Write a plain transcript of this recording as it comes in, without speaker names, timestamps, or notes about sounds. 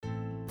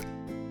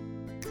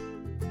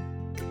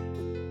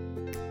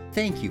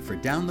Thank you for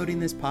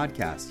downloading this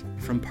podcast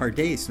from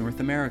Pardes,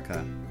 North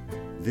America.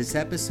 This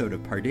episode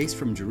of Pardes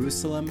from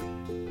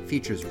Jerusalem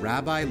features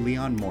Rabbi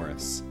Leon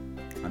Morris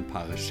on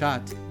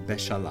Parashat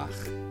Beshalach.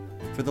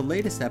 For the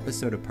latest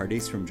episode of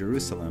Pardes from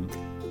Jerusalem,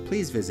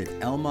 please visit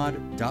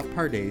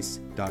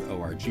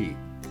elmad.pardes.org.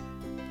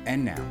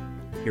 And now,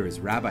 here is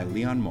Rabbi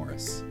Leon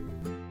Morris.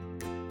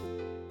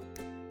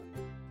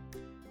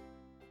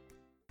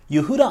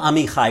 Yehuda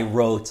Amichai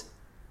wrote,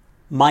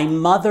 "My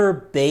mother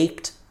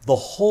baked the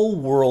whole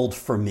world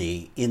for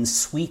me in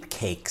sweet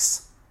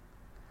cakes.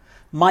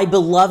 My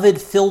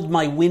beloved filled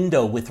my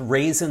window with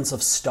raisins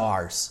of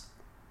stars,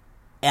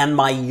 and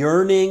my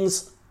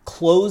yearnings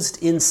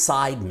closed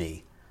inside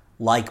me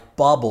like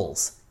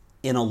bubbles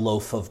in a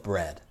loaf of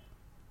bread."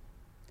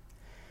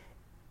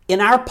 In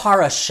our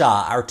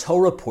parasha, our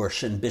Torah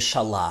portion,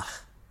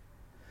 Bishalach,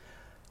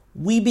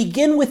 we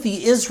begin with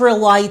the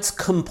Israelites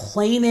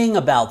complaining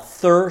about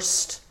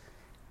thirst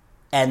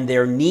and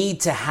their need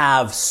to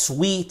have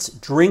sweet,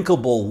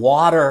 drinkable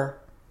water.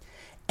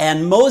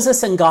 And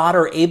Moses and God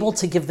are able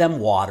to give them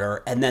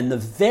water. And then the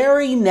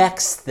very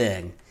next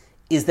thing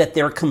is that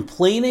they're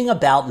complaining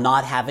about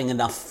not having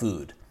enough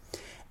food.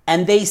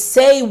 And they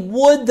say,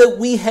 "Would that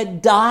we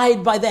had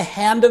died by the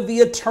hand of the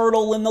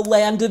Eternal in the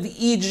land of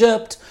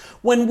Egypt,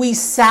 when we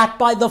sat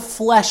by the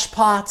flesh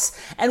pots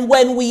and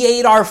when we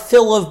ate our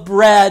fill of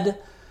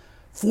bread.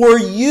 For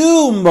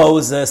you,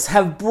 Moses,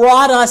 have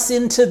brought us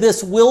into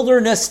this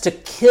wilderness to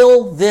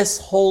kill this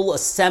whole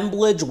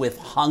assemblage with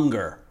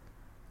hunger."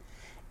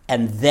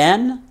 And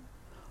then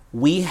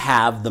we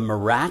have the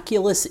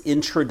miraculous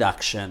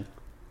introduction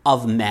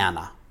of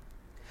manna.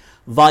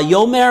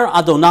 Vayomer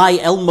Adonai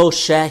el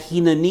Moshe,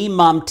 hineni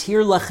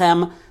mamtir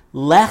lechem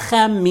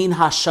lechem min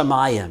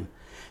hashamayim.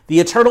 The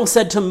Eternal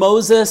said to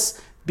Moses,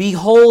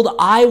 "Behold,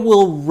 I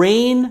will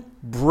rain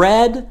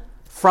bread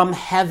from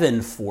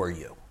heaven for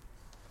you."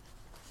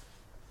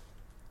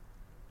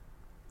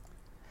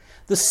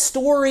 The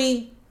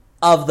story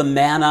of the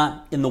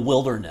manna in the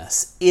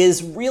wilderness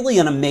is really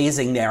an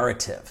amazing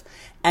narrative.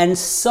 And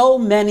so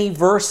many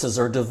verses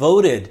are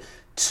devoted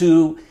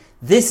to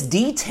this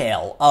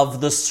detail of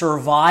the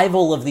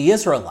survival of the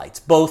Israelites,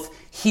 both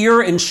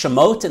here in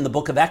Shemot in the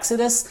book of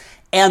Exodus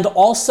and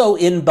also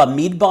in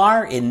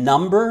Bamidbar in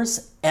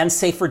Numbers and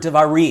Sefer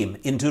Devarim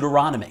in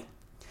Deuteronomy.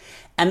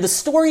 And the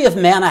story of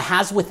manna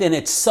has within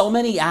it so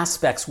many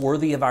aspects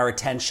worthy of our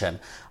attention.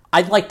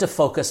 I'd like to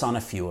focus on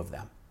a few of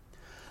them.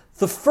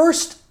 The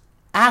first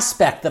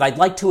aspect that I'd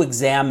like to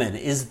examine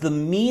is the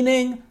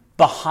meaning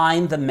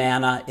behind the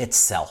manna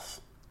itself.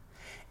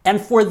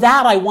 And for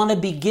that, I want to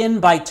begin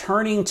by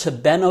turning to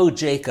Beno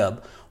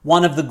Jacob,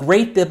 one of the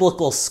great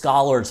biblical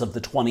scholars of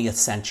the 20th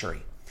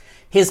century.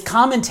 His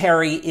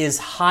commentary is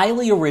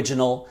highly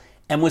original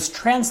and was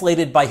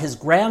translated by his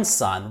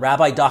grandson,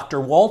 Rabbi Dr.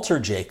 Walter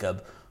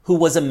Jacob, who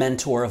was a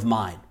mentor of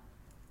mine.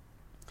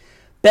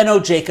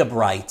 Beno Jacob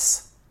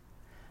writes,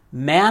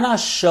 "Manna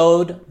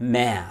showed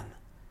man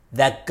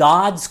that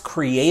God's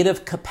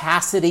creative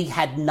capacity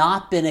had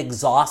not been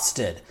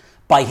exhausted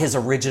by his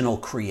original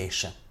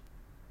creation.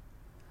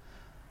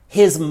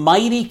 His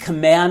mighty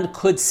command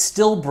could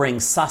still bring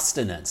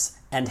sustenance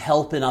and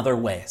help in other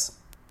ways.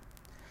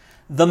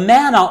 The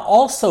manna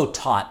also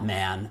taught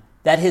man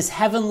that his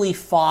heavenly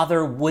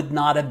Father would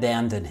not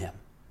abandon him.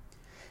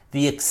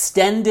 The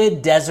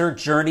extended desert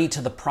journey to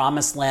the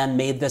promised land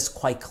made this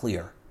quite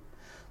clear.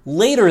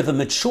 Later, the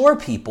mature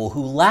people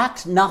who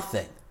lacked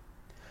nothing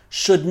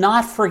should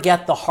not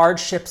forget the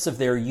hardships of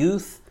their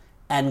youth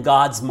and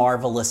God's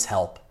marvelous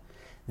help.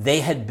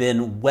 They had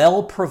been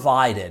well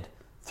provided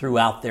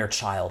throughout their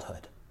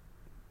childhood."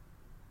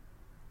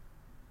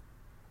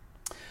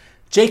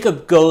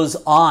 Jacob goes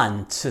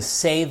on to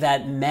say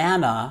that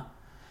manna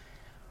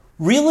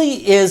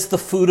really is the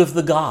food of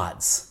the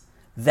gods.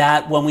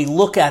 That when we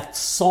look at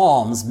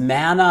Psalms,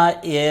 manna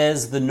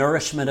is the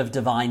nourishment of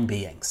divine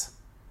beings.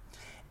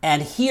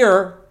 And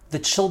here, the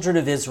children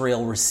of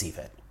Israel receive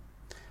it.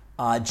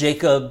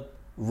 Jacob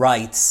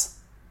writes,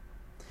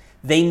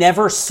 "They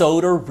never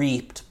sowed or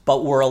reaped,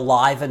 but were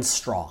alive and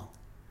strong.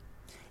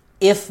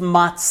 If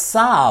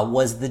matzah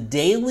was the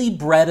daily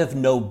bread of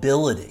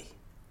nobility,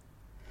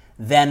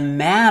 then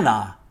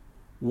manna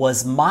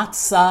was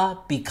matzah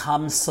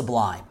become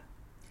sublime,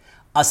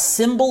 a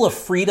symbol of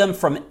freedom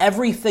from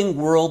everything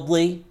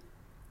worldly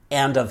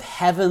and of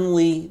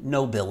heavenly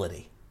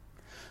nobility.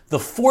 The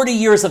 40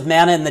 years of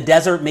manna in the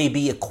desert may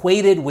be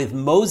equated with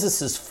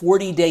Moses'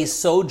 40-day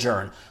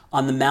sojourn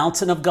on the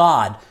mountain of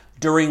God,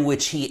 during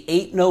which he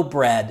ate no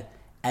bread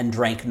and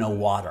drank no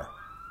water."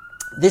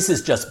 This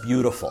is just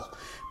beautiful.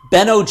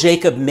 Beno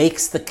Jacob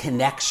makes the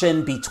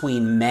connection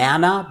between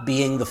manna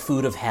being the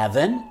food of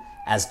heaven,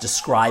 as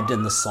described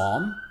in the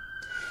psalm,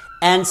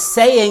 and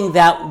saying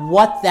that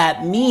what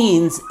that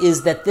means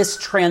is that this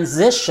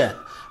transition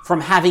from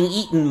having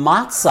eaten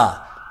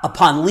matzah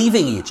upon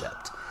leaving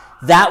Egypt,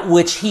 that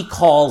which he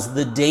calls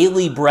the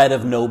daily bread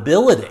of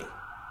nobility,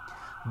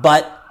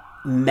 but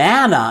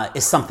manna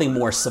is something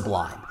more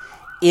sublime.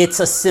 It's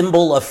a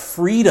symbol of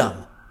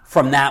freedom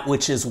from that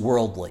which is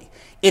worldly.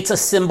 It's a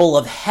symbol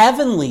of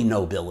heavenly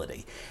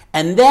nobility.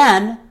 And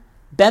then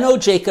Beno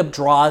Jacob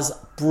draws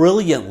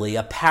brilliantly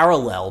a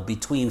parallel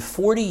between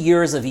 40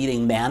 years of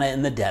eating manna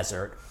in the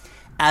desert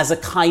as a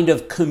kind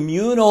of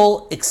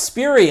communal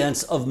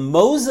experience of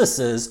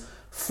Moses'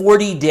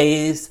 40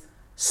 days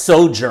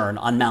sojourn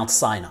on Mount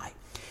Sinai.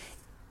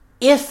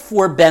 If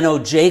for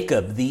Beno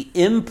Jacob the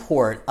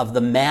import of the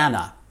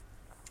manna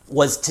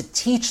was to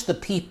teach the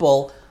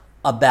people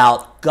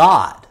about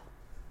God,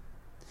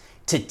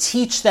 to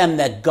teach them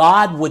that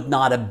God would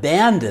not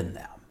abandon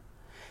them,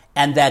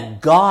 and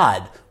that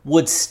God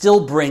would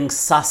still bring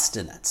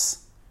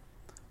sustenance,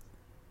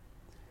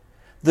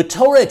 the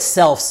Torah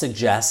itself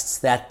suggests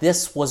that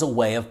this was a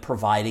way of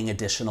providing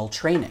additional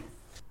training.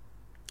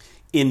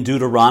 In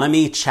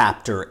Deuteronomy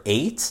chapter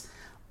 8,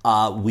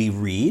 we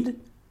read,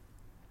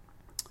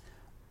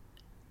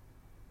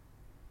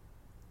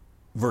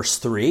 verse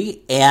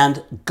 3,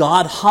 "And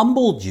God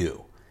humbled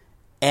you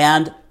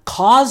and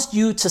caused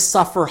you to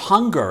suffer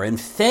hunger and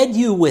fed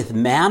you with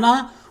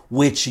manna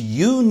which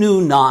you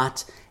knew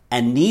not,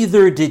 and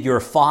neither did your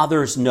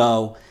fathers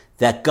know,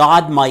 that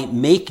God might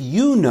make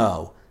you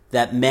know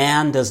that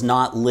man does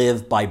not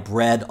live by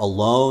bread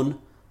alone,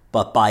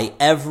 but by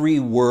every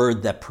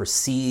word that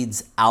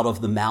proceeds out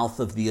of the mouth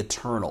of the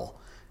Eternal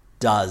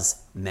does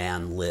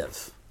man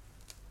live."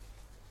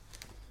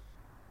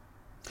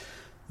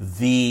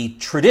 The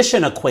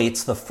tradition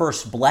equates the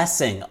first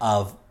blessing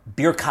of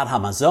Birkat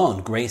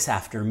Hamazon, grace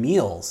after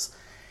meals,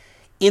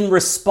 in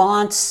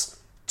response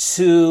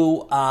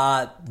to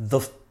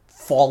the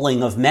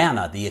falling of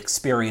manna, the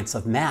experience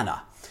of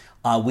manna.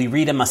 We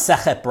read in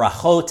Masechet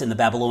Brachot in the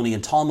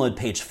Babylonian Talmud,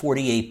 page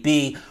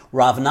 48b,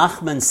 Rav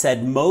Nachman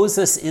said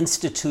Moses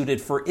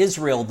instituted for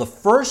Israel the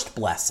first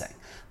blessing,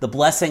 the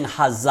blessing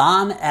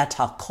Hazan et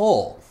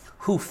HaKol,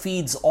 who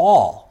feeds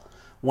all,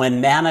 when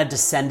manna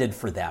descended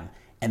for them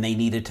and they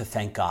needed to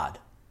thank God.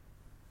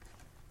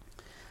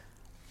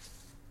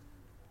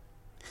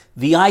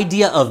 The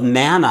idea of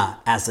manna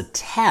as a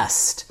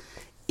test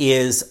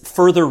is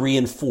further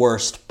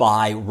reinforced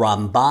by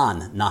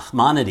Ramban,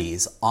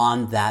 Nachmanides,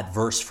 on that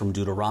verse from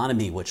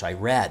Deuteronomy, which I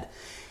read.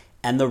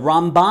 And the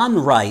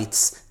Ramban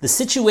writes, the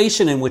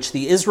situation in which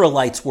the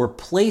Israelites were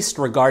placed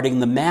regarding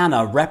the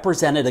manna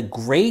represented a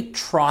great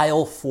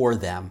trial for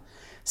them,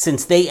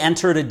 since they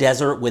entered a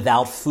desert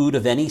without food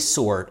of any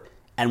sort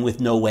and with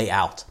no way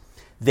out.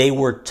 They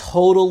were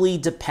totally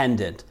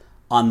dependent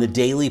on the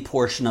daily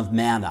portion of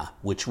manna,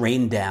 which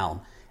rained down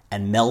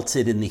and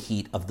melted in the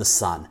heat of the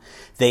sun.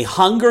 They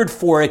hungered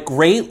for it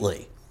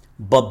greatly,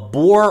 but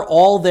bore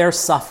all their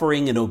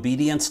suffering in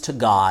obedience to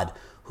God,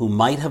 who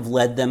might have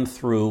led them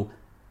through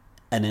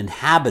an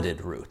inhabited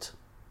route.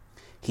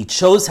 He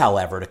chose,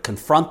 however, to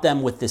confront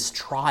them with this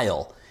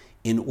trial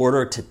in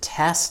order to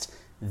test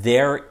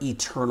their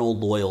eternal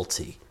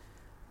loyalty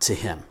to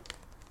him.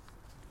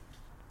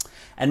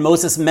 And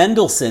Moses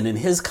Mendelssohn, in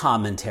his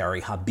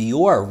commentary,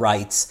 Habior,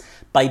 writes,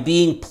 by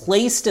being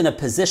placed in a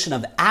position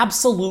of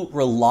absolute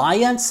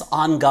reliance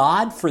on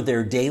God for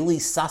their daily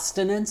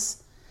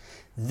sustenance,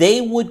 they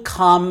would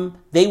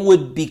become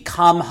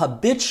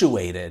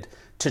habituated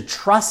to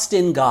trust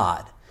in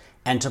God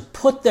and to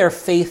put their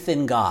faith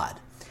in God,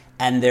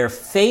 and their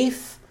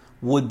faith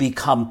would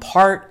become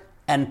part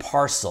and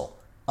parcel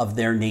of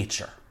their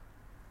nature.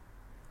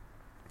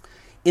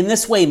 In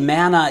this way,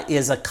 manna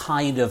is a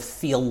kind of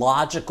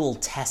theological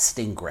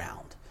testing ground,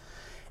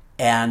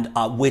 and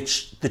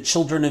which the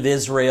children of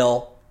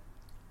Israel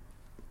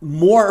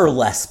more or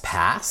less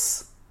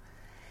pass,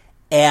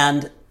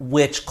 and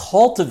which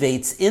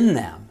cultivates in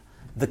them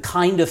the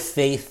kind of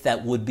faith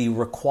that would be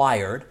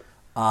required,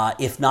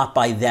 if not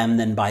by them,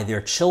 then by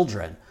their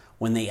children,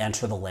 when they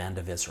enter the land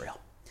of Israel.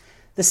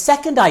 The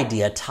second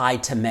idea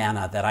tied to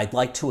manna that I'd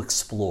like to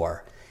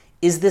explore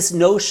is this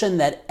notion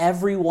that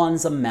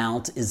everyone's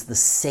amount is the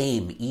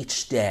same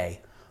each day,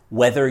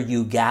 whether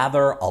you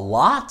gather a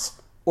lot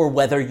or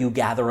whether you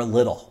gather a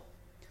little.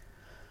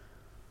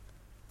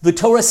 The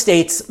Torah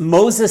states,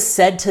 Moses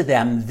said to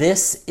them,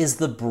 "This is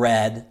the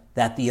bread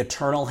that the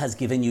Eternal has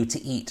given you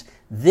to eat.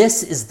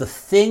 This is the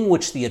thing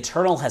which the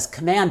Eternal has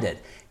commanded.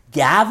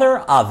 Gather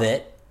of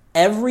it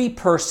every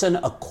person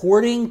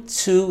according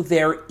to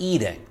their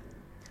eating.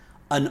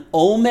 An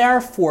omer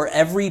for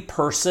every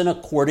person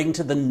according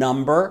to the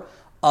number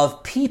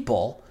of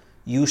people,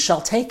 you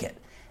shall take it.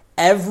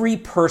 Every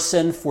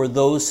person for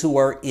those who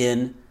are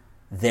in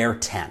their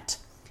tent."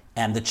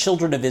 And the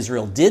children of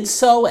Israel did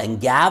so and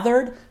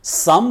gathered,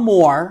 some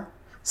more,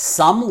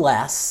 some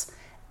less.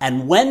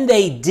 And when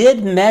they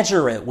did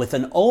measure it with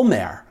an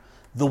omer,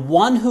 the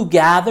one who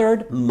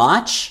gathered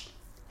much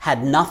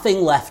had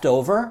nothing left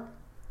over,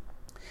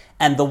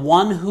 and the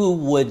one who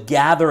would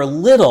gather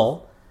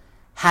little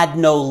had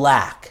no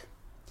lack.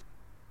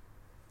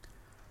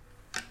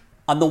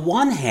 On the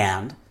one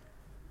hand,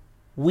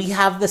 we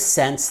have the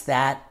sense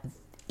that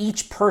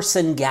each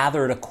person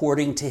gathered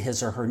according to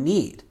his or her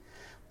need.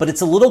 But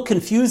it's a little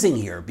confusing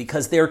here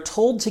because they're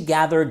told to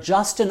gather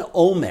just an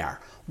omer,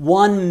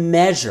 one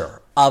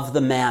measure of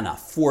the manna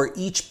for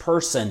each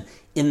person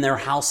in their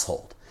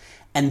household.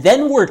 And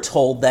then we're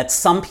told that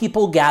some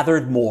people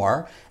gathered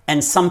more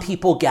and some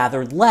people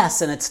gathered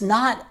less, and it's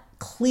not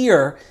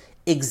clear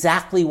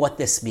exactly what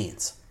this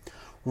means.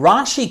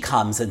 Rashi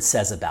comes and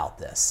says about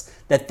this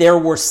that there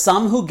were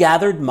some who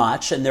gathered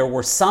much and there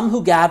were some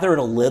who gathered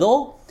a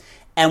little,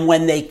 and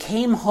when they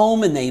came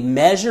home and they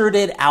measured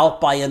it out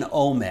by an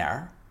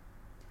omer,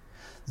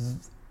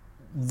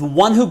 the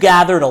one who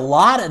gathered a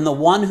lot and the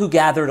one who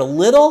gathered a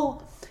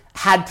little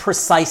had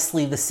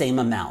precisely the same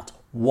amount,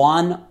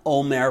 1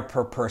 omer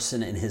per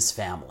person in his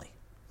family.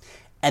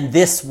 And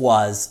this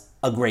was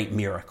a great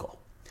miracle.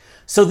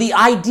 So the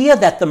idea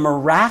that the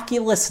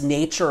miraculous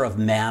nature of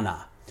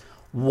manna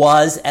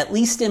was, at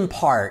least in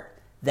part,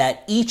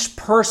 that each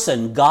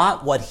person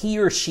got what he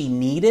or she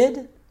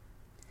needed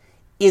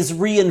is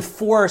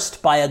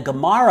reinforced by a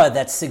Gemara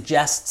that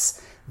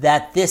suggests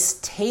that this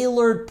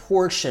tailored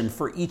portion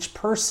for each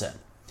person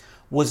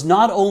was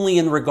not only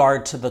in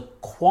regard to the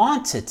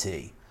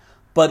quantity,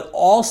 but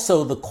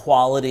also the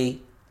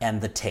quality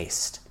and the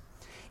taste.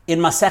 In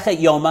Masechet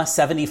Yoma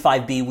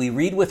 75b, we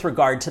read with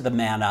regard to the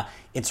manna,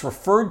 it's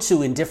referred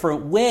to in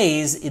different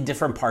ways in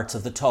different parts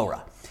of the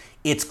Torah.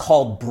 It's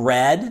called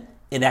bread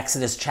in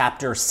Exodus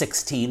chapter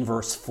 16,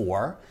 verse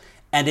 4,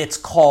 and it's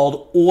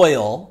called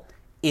oil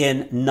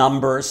in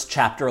Numbers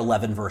chapter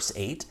 11, verse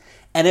 8,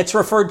 and it's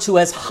referred to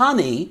as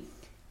honey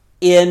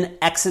in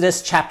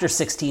Exodus chapter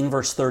 16,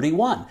 verse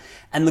 31.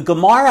 And the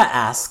Gemara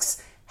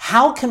asks,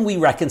 how can we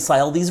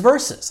reconcile these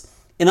verses?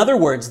 In other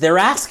words, they're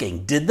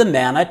asking, did the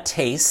manna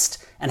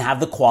taste and have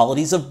the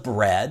qualities of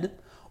bread,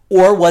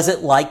 or was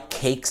it like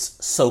cakes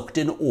soaked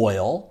in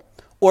oil,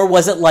 or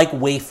was it like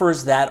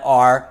wafers that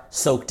are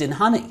soaked in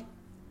honey?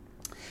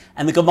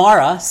 And the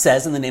Gemara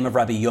says in the name of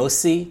Rabbi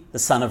Yossi, the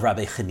son of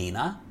Rabbi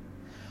Chanina,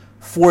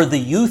 for the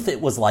youth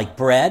it was like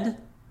bread,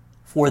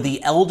 for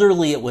the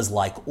elderly it was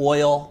like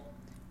oil,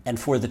 and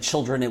for the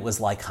children it was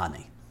like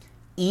honey.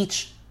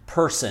 Each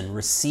person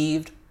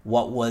received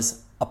what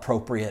was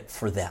appropriate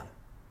for them.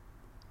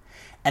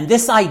 And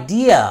this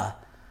idea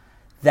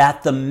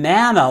that the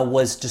manna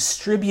was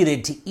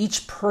distributed to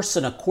each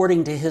person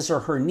according to his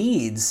or her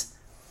needs,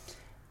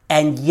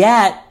 and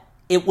yet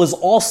it was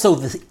also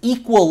the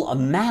equal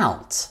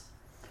amount,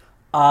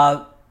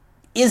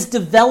 is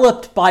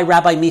developed by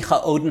Rabbi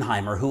Micha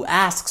Odenheimer, who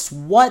asks,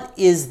 what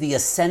is the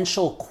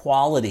essential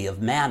quality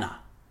of manna?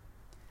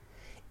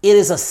 It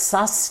is a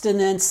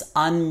sustenance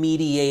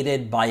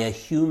unmediated by a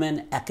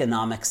human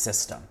economic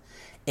system.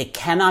 It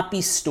cannot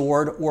be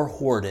stored or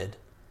hoarded.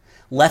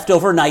 Left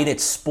overnight, it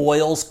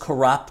spoils,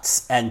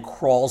 corrupts, and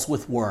crawls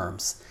with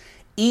worms.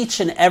 Each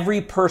and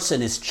every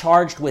person is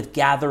charged with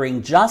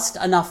gathering just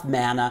enough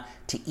manna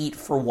to eat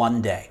for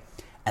one day.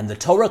 And the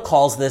Torah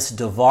calls this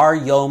Devar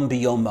Yom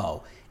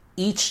Biyomo,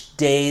 each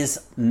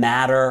day's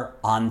matter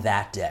on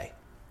that day.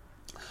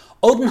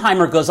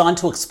 Odenheimer goes on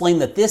to explain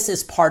that this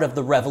is part of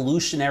the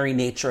revolutionary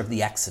nature of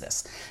the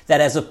Exodus, that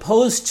as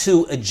opposed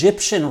to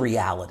Egyptian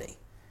reality,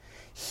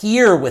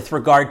 here with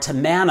regard to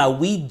manna,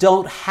 we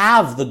don't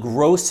have the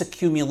gross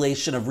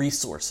accumulation of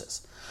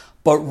resources,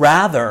 but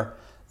rather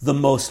the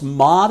most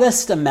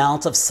modest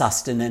amount of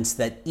sustenance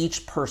that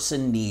each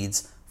person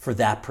needs for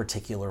that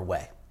particular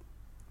way.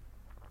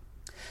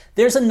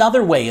 There's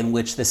another way in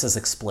which this is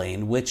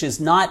explained, which is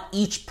not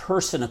each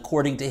person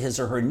according to his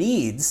or her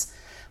needs,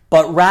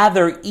 but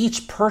rather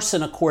each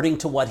person according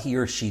to what he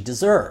or she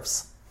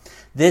deserves.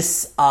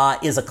 This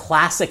is a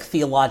classic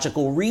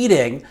theological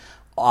reading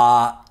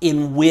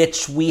in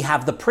which we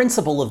have the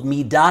principle of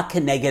midah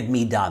keneged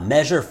midah,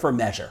 measure for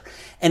measure.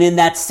 And in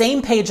that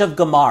same page of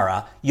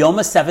Gemara,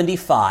 Yoma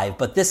 75,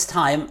 but this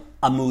time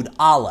Amud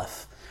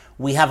Aleph,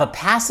 we have a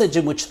passage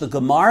in which the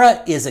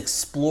Gemara is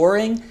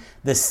exploring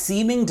the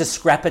seeming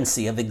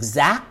discrepancy of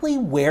exactly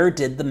where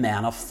did the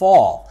manna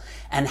fall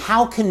and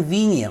how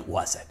convenient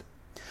was it.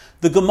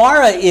 The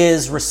Gemara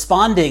is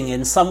responding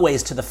in some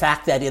ways to the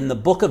fact that in the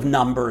book of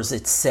Numbers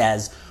it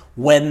says,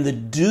 when the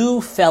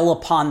dew fell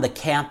upon the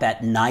camp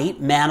at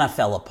night, manna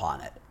fell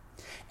upon it.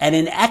 And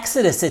in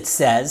Exodus it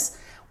says,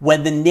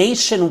 when the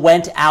nation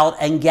went out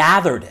and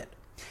gathered it.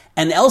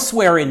 And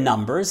elsewhere in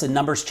Numbers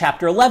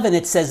chapter 11,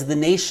 it says the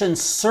nation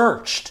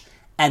searched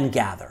and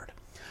gathered.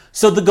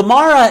 So the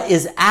Gemara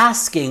is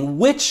asking,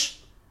 which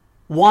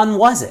one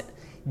was it?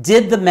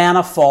 Did the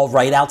manna fall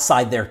right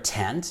outside their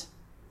tent?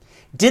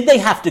 Did they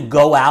have to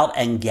go out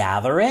and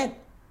gather it?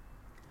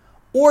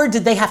 Or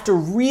did they have to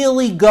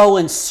really go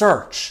and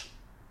search?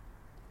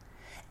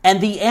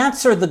 And the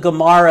answer the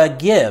Gemara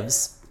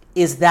gives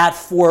is that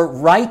for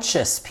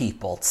righteous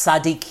people,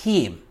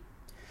 tzaddikim,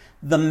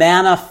 the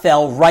manna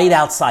fell right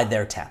outside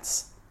their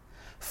tents.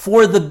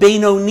 For the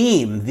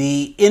beinonim,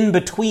 the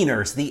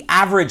in-betweeners, the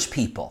average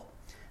people,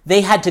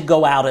 they had to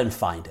go out and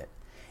find it.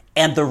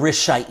 And the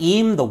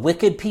rishaim, the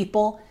wicked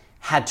people,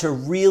 had to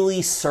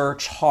really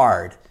search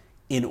hard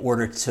in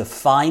order to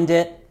find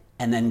it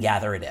and then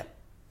gather it in.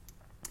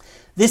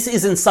 This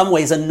is in some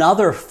ways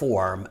another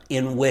form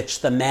in which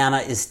the manna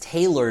is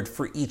tailored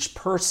for each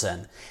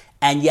person,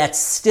 and yet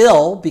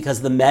still,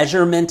 because the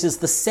measurement is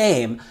the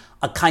same,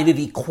 a kind of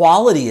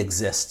equality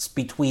exists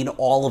between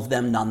all of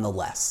them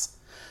nonetheless.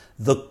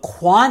 The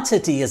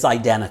quantity is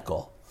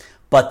identical,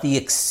 but the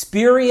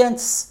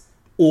experience,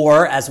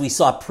 or as we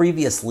saw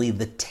previously,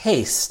 the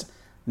taste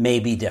may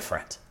be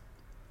different.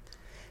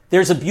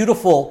 There's a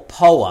beautiful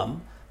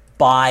poem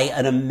by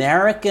an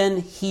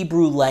American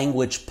Hebrew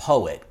language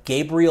poet,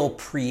 Gabriel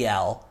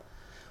Priel,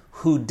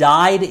 who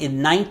died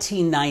in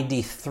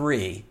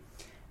 1993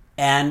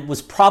 and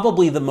was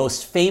probably the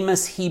most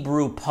famous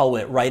Hebrew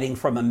poet writing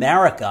from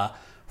America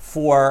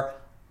for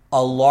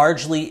a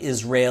largely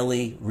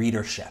Israeli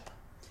readership.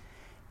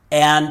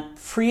 And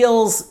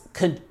Priel's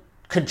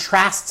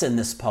contrasts in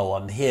this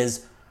poem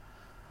his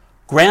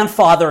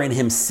grandfather and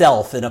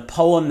himself in a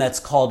poem that's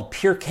called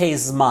Pirkei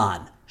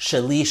Zman,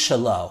 Sheli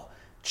Shelo,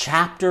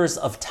 Chapters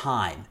of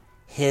Time,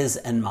 His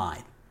and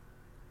Mine.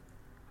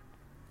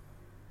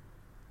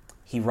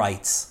 He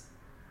writes,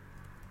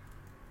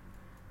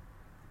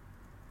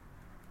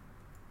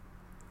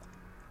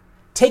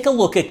 "Take a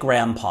look at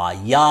Grandpa,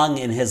 young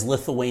in his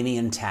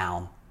Lithuanian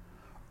town.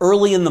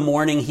 Early in the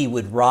morning he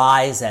would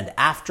rise and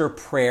after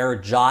prayer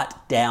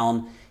jot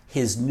down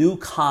his new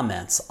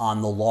comments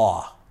on the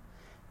law,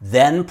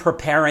 then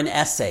prepare an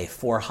essay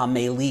for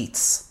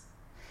Hamelitz,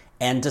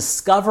 and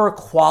discover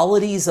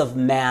qualities of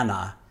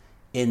manna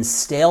in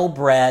stale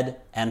bread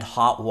and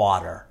hot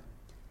water.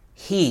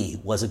 He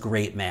was a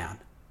great man.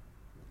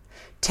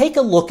 Take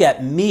a look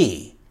at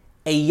me,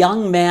 a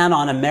young man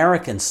on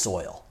American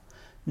soil,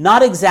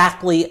 not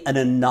exactly an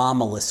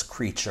anomalous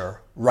creature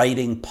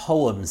writing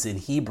poems in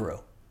Hebrew,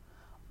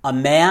 a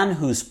man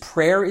whose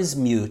prayer is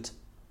mute,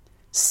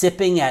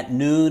 sipping at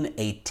noon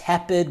a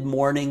tepid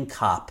morning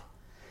cup,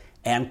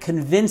 and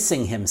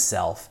convincing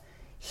himself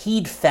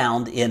he'd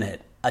found in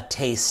it a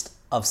taste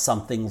of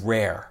something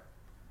rare,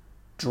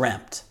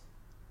 dreamt.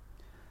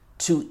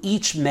 To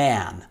each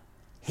man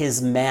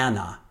his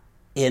manna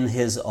in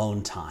his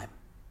own time."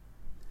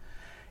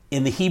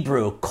 In the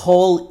Hebrew,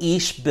 kol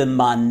ish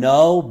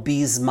b'mano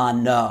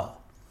bizmano,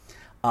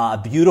 a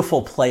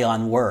beautiful play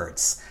on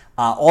words.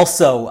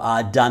 Also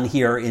done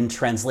here in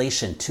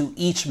translation, to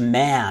each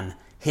man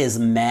his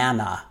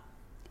manna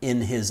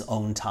in his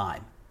own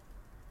time.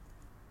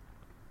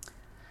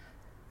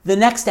 The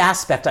next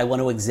aspect I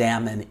want to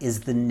examine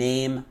is the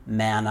name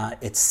manna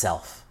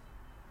itself.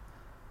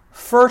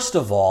 First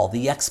of all,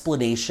 the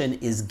explanation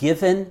is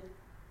given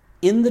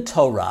in the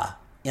Torah,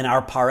 in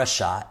our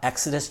parasha,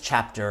 Exodus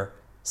chapter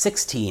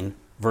 16,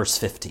 verse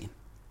 15.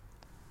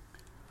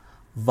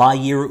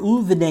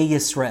 Vayir'u v'nei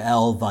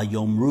Yisrael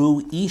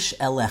vayomru ish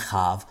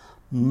elechav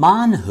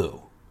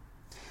manhu.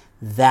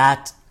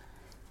 That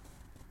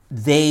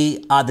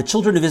the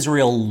children of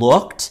Israel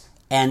looked,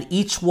 and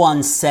each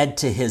one said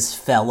to his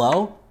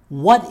fellow,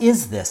 "What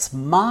is this?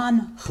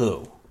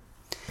 Manhu."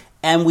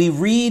 And we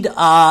read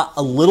a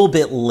little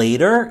bit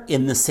later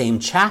in the same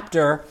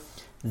chapter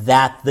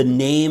that the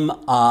name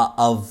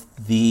of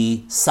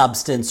the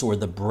substance or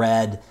the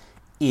bread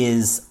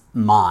is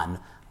man.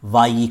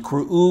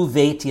 Vayikru'u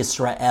Veit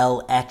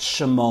Yisrael et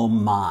shemo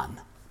man.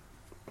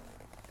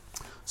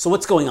 So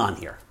what's going on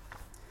here?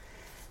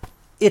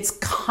 It's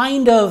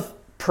kind of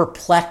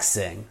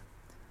perplexing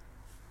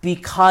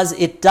because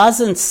it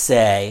doesn't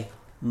say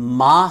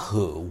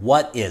mahu,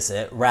 what is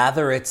it?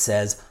 Rather, it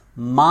says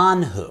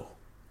manhu.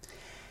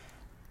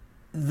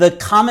 The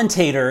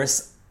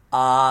commentators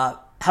have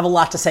a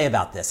lot to say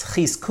about this.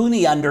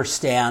 Chizkuni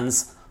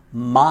understands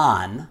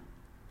man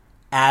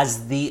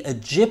as the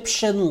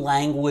Egyptian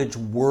language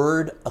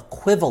word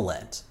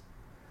equivalent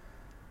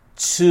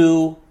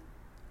to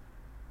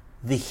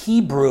the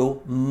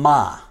Hebrew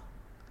ma,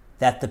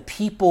 that the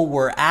people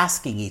were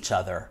asking each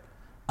other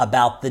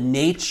about the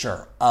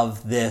nature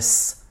of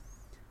this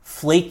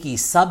flaky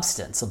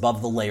substance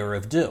above the layer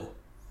of dew.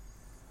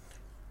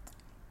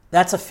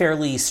 That's a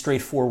fairly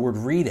straightforward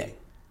reading,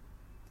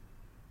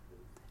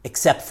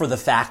 except for the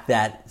fact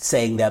that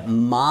saying that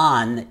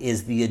man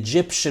is the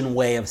Egyptian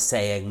way of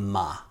saying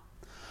ma.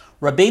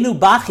 Rabbeinu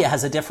Bachya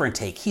has a different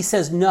take. He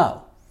says,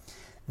 no,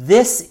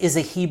 this is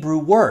a Hebrew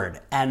word,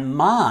 and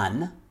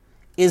man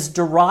is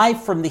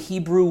derived from the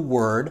Hebrew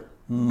word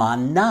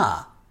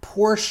mana,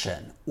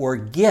 portion or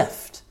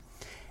gift,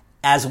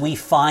 as we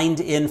find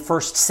in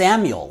 1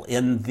 Samuel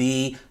in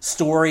the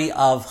story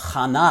of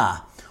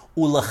Hannah.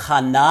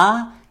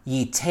 Ulechana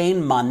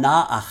yitain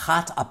mana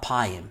achat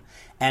apayim.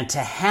 And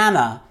to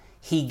Hannah,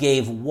 he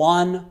gave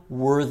one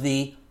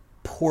worthy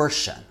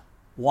portion,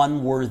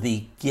 one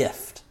worthy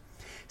gift.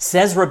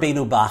 Says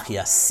Rabbeinu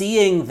Bachya,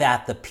 seeing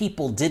that the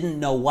people didn't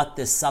know what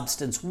this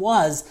substance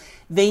was,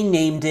 they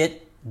named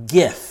it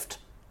gift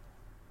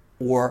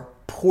or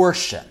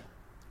portion,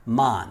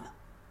 man.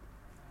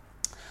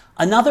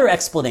 Another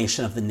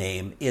explanation of the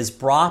name is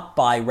brought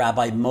by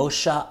Rabbi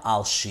Moshe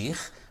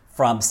Alshich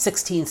from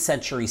 16th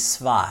century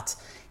Svat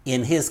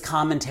in his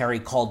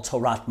commentary called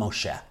Torat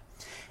Moshe.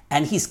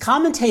 And he's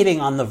commentating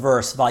on the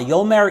verse,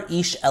 Vayomer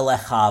ish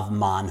elechav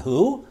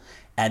manhu,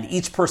 and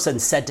each person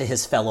said to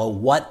his fellow,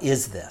 "What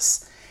is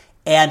this?"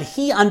 And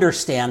he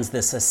understands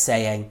this as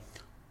saying,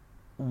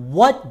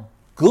 what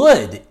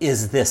good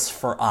is this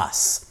for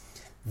us?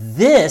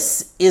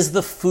 This is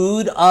the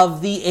food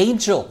of the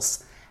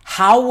angels.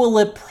 How will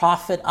it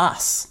profit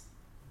us?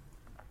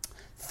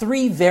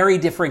 Three very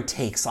different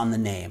takes on the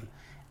name.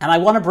 And I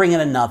want to bring in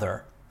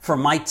another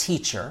from my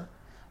teacher,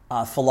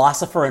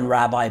 philosopher and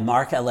rabbi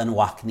Mark Ellen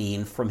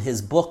Waknin, from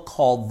his book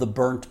called The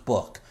Burnt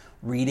Book,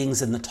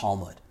 Readings in the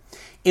Talmud,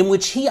 in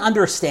which he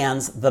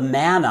understands the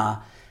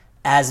manna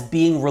as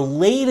being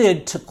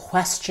related to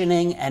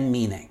questioning and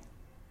meaning.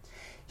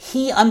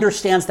 He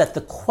understands that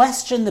the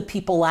question the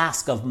people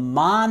ask of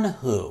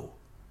manhu,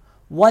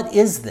 what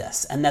is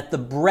this, and that the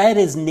bread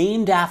is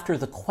named after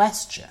the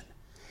question,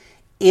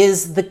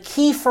 is the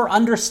key for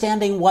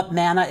understanding what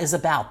manna is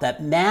about,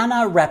 that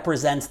manna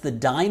represents the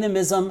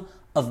dynamism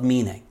of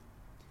meaning.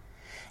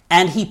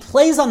 And he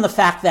plays on the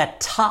fact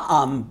that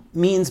ta'am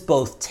means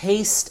both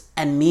taste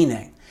and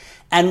meaning.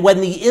 And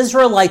when the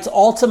Israelites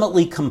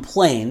ultimately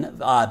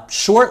complain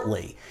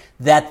shortly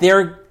that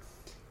they're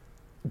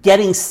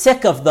getting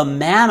sick of the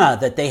manna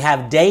that they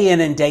have day in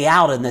and day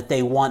out and that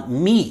they want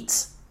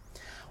meat,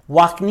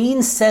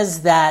 Waknin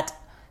says that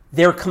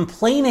they're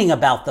complaining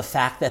about the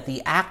fact that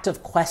the act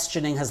of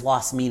questioning has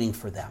lost meaning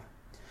for them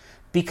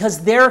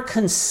because they're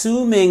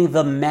consuming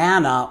the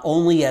manna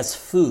only as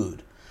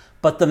food.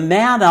 But the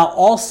manna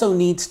also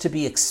needs to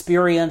be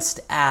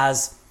experienced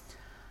as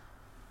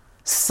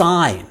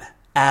sign,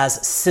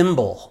 as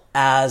symbol,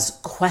 as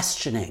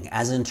questioning,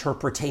 as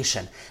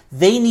interpretation.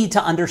 They need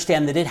to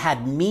understand that it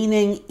had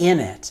meaning in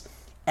it.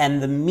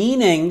 And the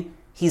meaning,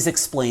 he's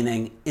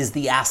explaining, is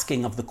the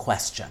asking of the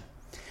question.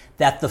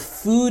 That the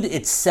food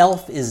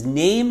itself is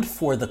named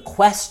for the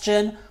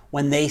question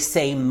when they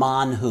say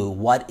manhu,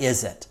 what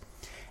is it?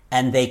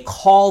 And they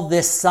call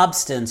this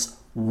substance,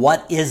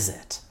 what is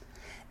it?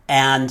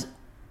 And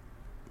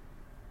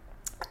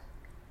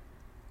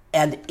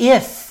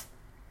if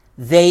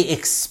they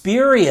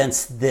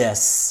experience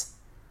this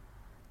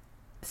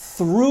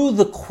through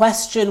the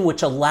question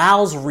which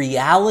allows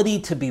reality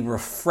to be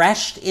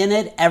refreshed in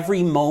it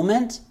every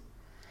moment,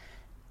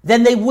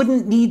 then they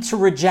wouldn't need to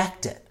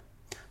reject it.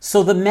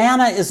 So the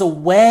manna is a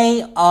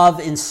way of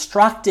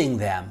instructing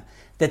them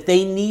that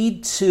they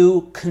need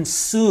to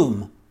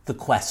consume the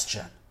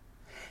question,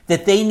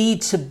 that they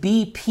need to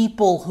be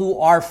people who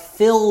are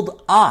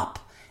filled up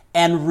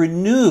and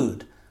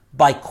renewed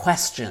by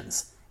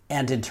questions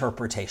and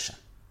interpretation.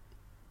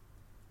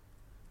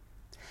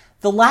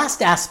 The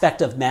last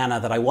aspect of manna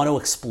that I want to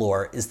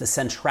explore is the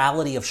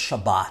centrality of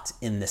Shabbat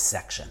in this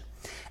section.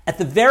 At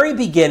the very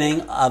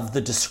beginning of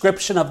the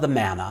description of the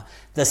manna,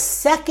 the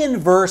second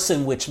verse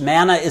in which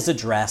manna is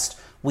addressed,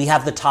 we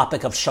have the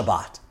topic of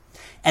Shabbat.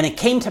 And it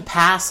came to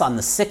pass on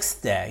the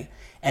sixth day,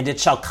 and it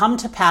shall come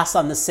to pass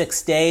on the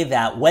sixth day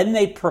that when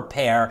they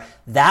prepare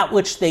that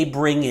which they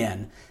bring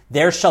in,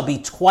 there shall be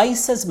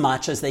twice as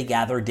much as they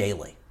gather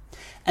daily.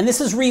 And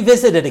this is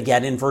revisited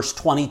again in verse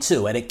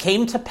 22. And it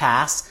came to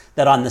pass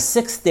that on the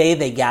sixth day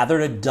they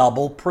gathered a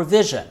double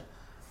provision.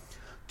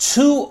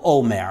 2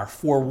 omer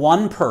for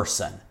one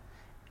person.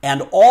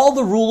 And all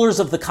the rulers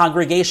of the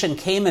congregation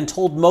came and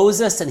told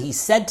Moses, and he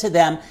said to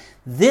them,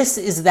 this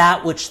is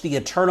that which the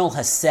Eternal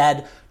has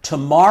said,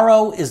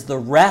 tomorrow is the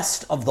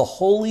rest of the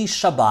holy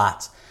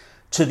Shabbat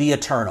to the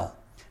Eternal.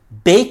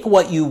 Bake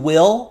what you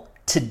will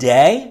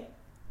today,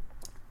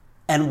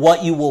 and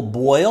what you will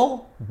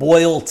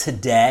boil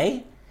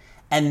today,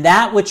 and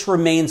that which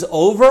remains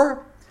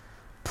over,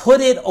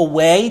 put it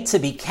away to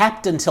be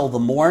kept until the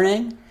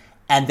morning.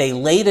 And they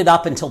laid it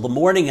up until the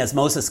morning as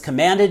Moses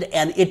commanded,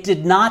 and it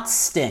did not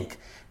stink,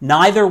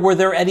 neither were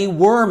there any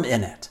worm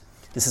in it.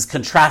 This is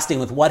contrasting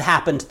with what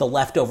happened to the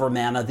leftover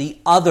manna the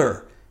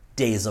other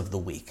days of the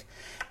week.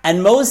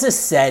 And Moses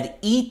said,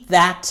 eat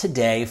that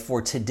today,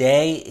 for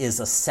today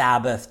is a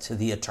Sabbath to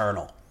the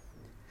Eternal.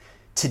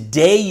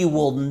 Today you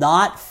will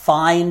not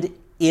find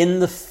in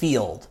the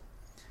field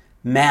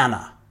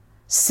manna.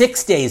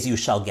 6 days you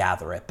shall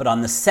gather it, but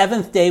on the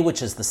seventh day,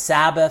 which is the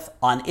Sabbath,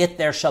 on it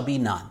there shall be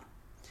none.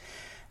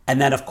 And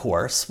then, of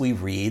course, we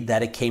read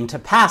that it came to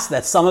pass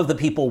that some of the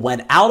people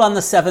went out on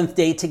the seventh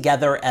day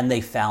together and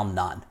they found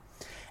none.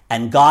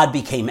 And God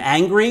became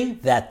angry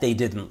that they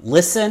didn't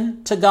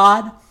listen to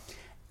God.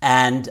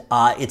 And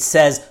it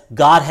says,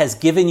 God has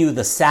given you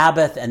the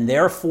Sabbath, and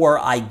therefore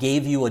I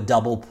gave you a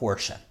double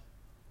portion.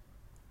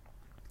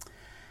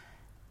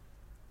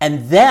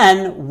 And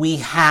then we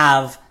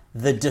have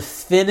the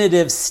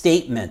definitive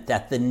statement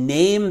that the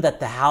name that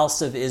the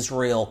house of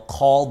Israel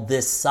called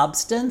this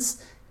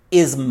substance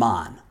is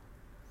man,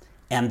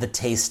 and the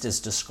taste is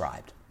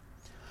described.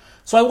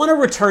 So I want to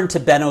return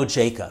to Beno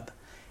Jacob,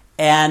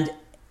 and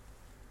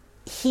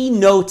he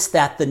notes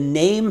that the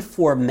name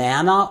for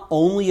manna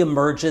only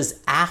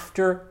emerges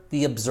after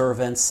the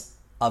observance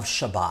of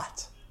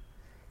Shabbat.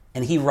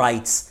 And he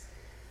writes,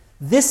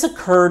 this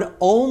occurred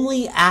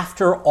only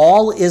after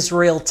all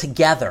Israel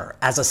together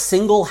as a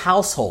single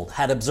household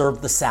had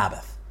observed the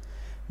Sabbath.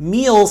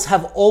 Meals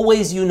have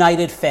always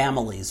united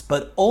families,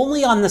 but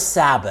only on the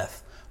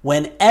Sabbath,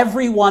 when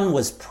everyone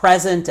was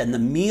present and the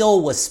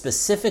meal was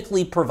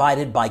specifically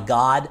provided by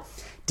God,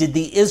 did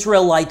the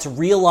Israelites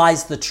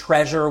realize the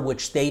treasure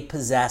which they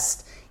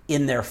possessed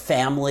in their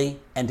family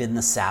and in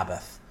the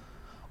Sabbath.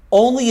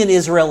 Only an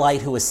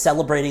Israelite who is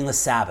celebrating the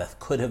Sabbath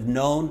could have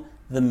known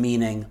the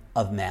meaning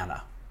of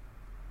manna.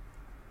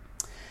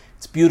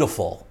 It's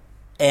beautiful,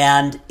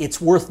 and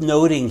it's worth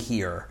noting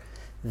here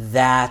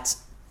that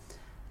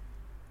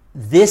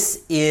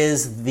this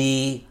is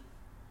the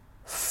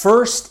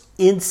first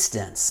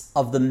instance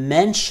of the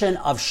mention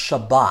of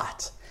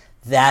Shabbat,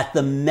 that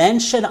the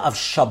mention of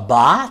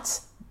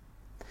Shabbat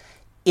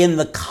in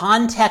the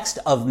context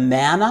of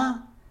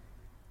manna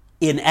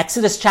in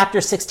Exodus chapter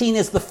 16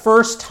 is the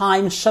first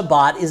time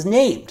Shabbat is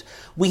named.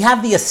 We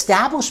have the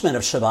establishment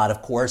of Shabbat,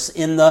 of course,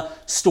 in the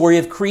story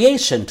of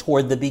creation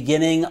toward the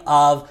beginning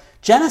of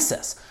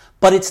Genesis.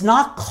 But it's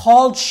not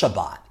called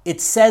Shabbat.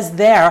 It says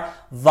there,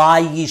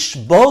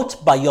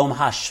 Vayishbot bayom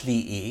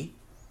hashvi'i,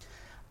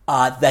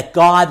 that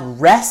God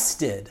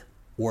rested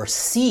or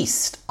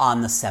ceased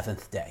on the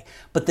seventh day.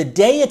 But the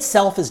day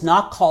itself is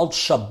not called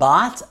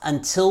Shabbat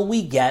until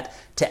we get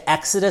to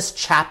Exodus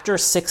chapter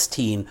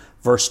 16,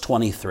 verse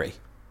 23.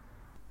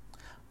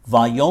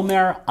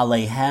 Vayomer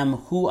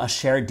aleihem hu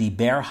asher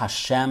diber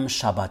Hashem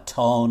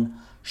Shabbaton,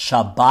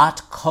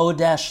 Shabbat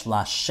kodesh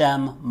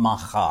lashem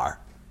machar.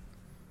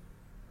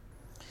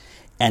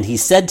 And he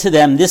said to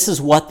them, this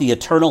is what the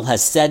Eternal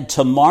has said,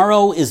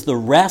 tomorrow is the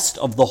rest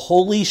of the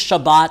holy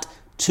Shabbat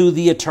to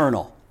the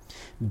Eternal.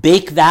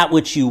 Bake that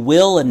which you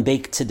will and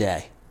bake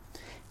today,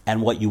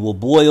 and what you will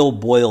boil,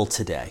 boil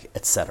today,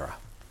 etc.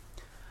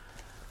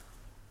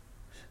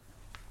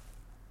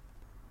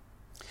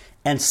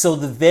 And so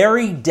the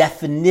very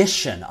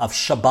definition of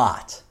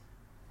Shabbat,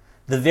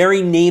 the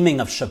very naming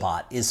of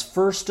Shabbat, is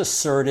first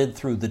asserted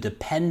through the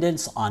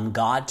dependence on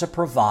God to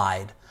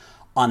provide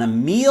on a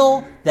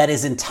meal that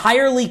is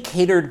entirely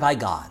catered by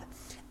God.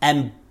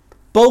 And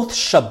both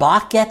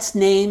Shabbat gets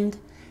named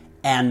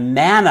and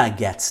manna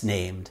gets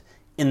named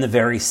in the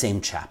very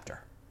same chapter.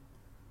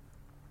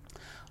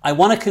 I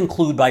want to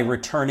conclude by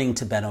returning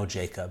to Beno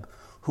Jacob,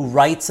 who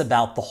writes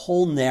about the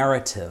whole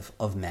narrative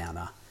of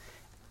manna.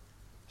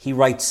 He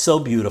writes so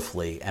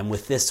beautifully, and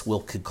with this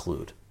we'll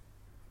conclude.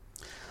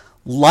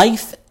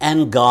 Life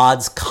and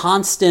God's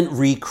constant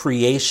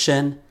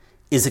recreation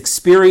is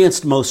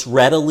experienced most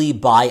readily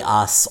by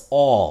us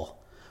all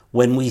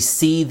when we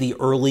see the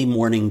early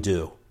morning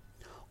dew.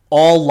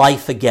 All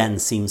life again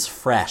seems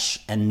fresh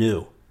and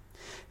new.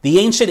 The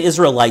ancient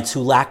Israelites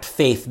who lacked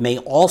faith may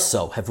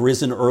also have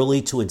risen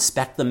early to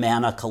inspect the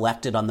manna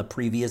collected on the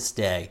previous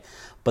day,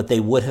 but they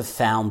would have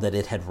found that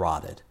it had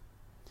rotted.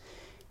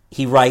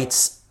 He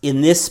writes,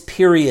 in this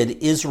period,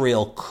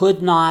 Israel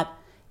could not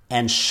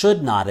and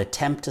should not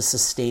attempt to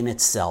sustain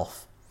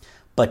itself,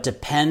 but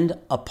depend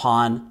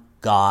upon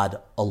God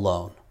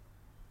alone.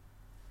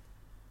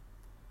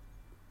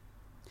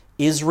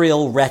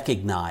 Israel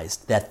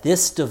recognized that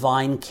this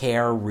divine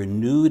care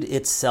renewed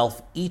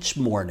itself each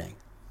morning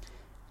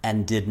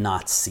and did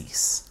not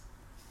cease.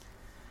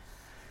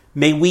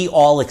 May we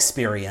all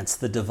experience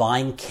the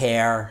divine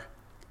care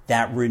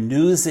that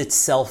renews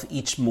itself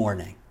each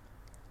morning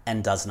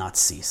and does not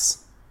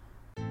cease.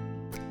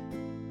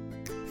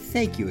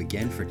 Thank you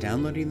again for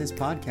downloading this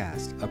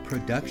podcast, a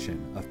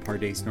production of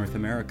Pardes North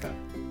America.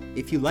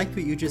 If you liked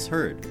what you just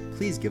heard,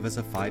 please give us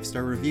a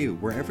 5-star review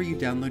wherever you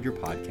download your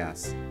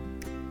podcasts.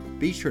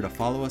 Be sure to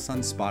follow us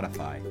on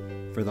Spotify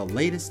for the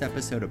latest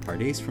episode of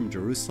Pardes from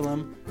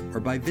Jerusalem, or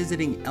by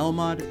visiting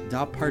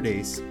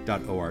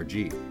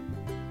elmad.pardes.org.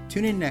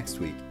 Tune in next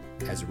week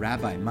as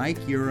Rabbi Mike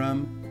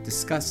Uram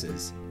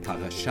discusses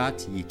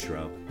Parashat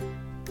Yitro.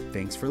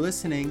 Thanks for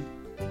listening.